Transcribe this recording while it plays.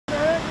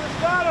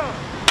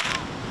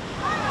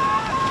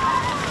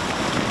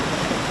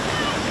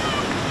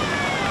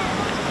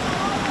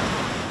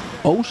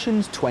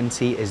Oceans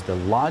 20 is the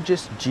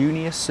largest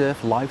junior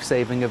surf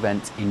lifesaving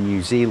event in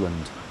New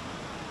Zealand.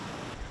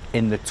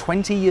 In the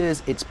 20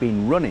 years it's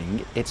been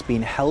running, it's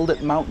been held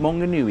at Mount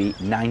Maunganui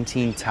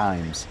 19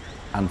 times,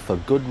 and for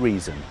good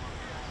reason.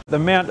 The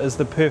Mount is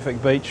the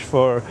perfect beach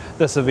for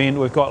this event.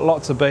 We've got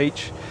lots of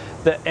beach.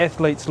 The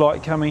athletes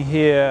like coming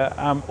here.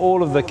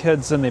 All of the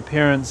kids and their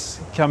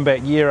parents come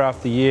back year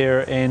after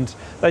year, and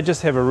they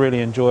just have a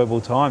really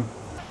enjoyable time.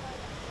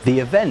 The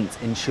event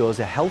ensures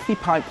a healthy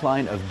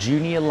pipeline of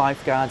junior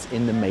lifeguards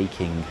in the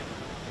making.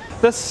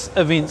 This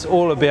event's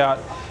all about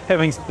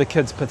having the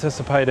kids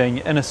participating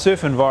in a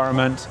surf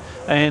environment,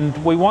 and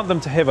we want them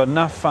to have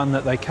enough fun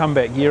that they come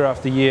back year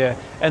after year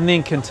and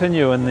then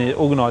continue in the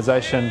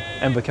organisation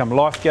and become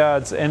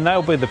lifeguards, and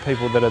they'll be the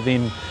people that are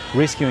then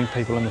rescuing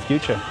people in the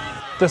future.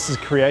 This is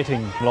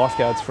creating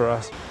lifeguards for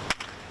us.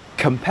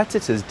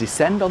 Competitors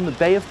descend on the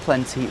Bay of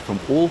Plenty from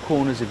all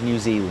corners of New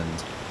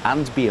Zealand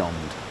and beyond.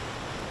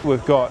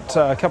 We've got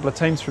a couple of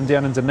teams from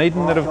down in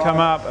Dunedin that have come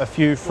up, a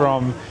few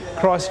from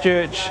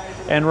Christchurch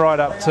and right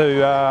up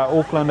to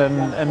Auckland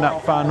and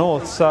up far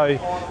north. So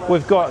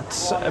we've got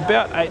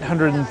about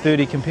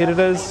 830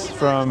 competitors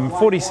from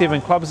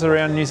 47 clubs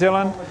around New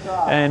Zealand,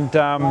 and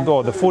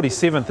the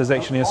 47th is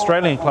actually an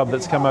Australian club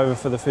that's come over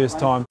for the first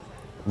time.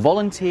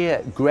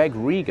 Volunteer Greg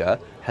Rieger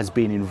has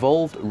been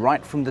involved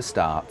right from the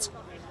start.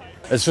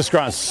 It's just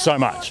grown so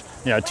much.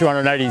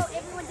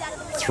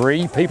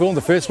 283 people in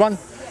the first one.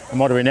 And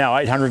what are we now,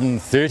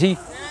 830?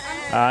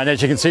 And as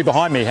you can see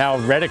behind me, how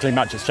radically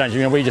much it's changed.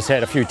 We just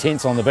had a few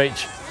tents on the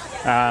beach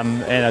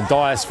and a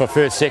dais for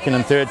first, second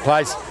and third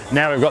place.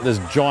 Now we've got this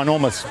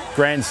ginormous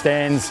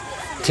grandstands,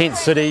 tent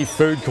city,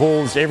 food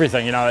halls,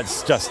 everything.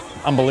 It's just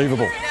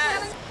unbelievable.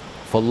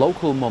 For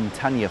local mum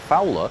Tanya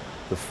Fowler,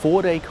 the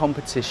 4-day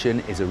competition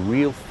is a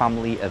real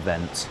family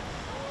event.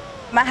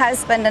 My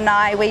husband and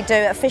I, we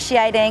do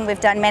officiating,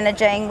 we've done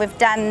managing, we've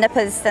done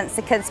nippers since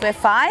the kids were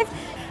 5.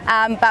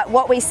 But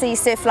what we see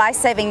Surf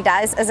Lifesaving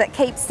does is it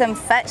keeps them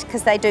fit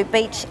because they do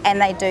beach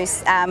and they do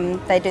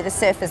the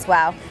surf as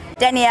well.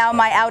 Danielle,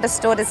 my eldest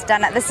daughter's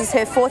done it. This is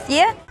her 4th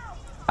year.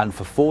 And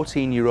for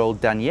 14-year-old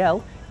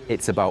Danielle,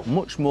 it's about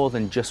much more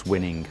than just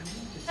winning.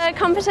 The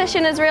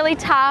competition is really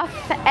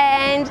tough,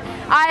 and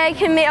I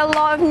can meet a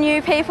lot of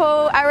new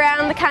people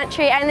around the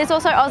country, and there's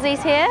also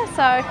Aussies here,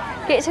 so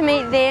get to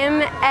meet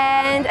them,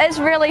 and it's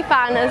really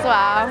fun as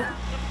well.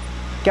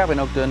 Gavin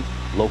Ogden,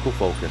 Local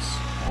Focus.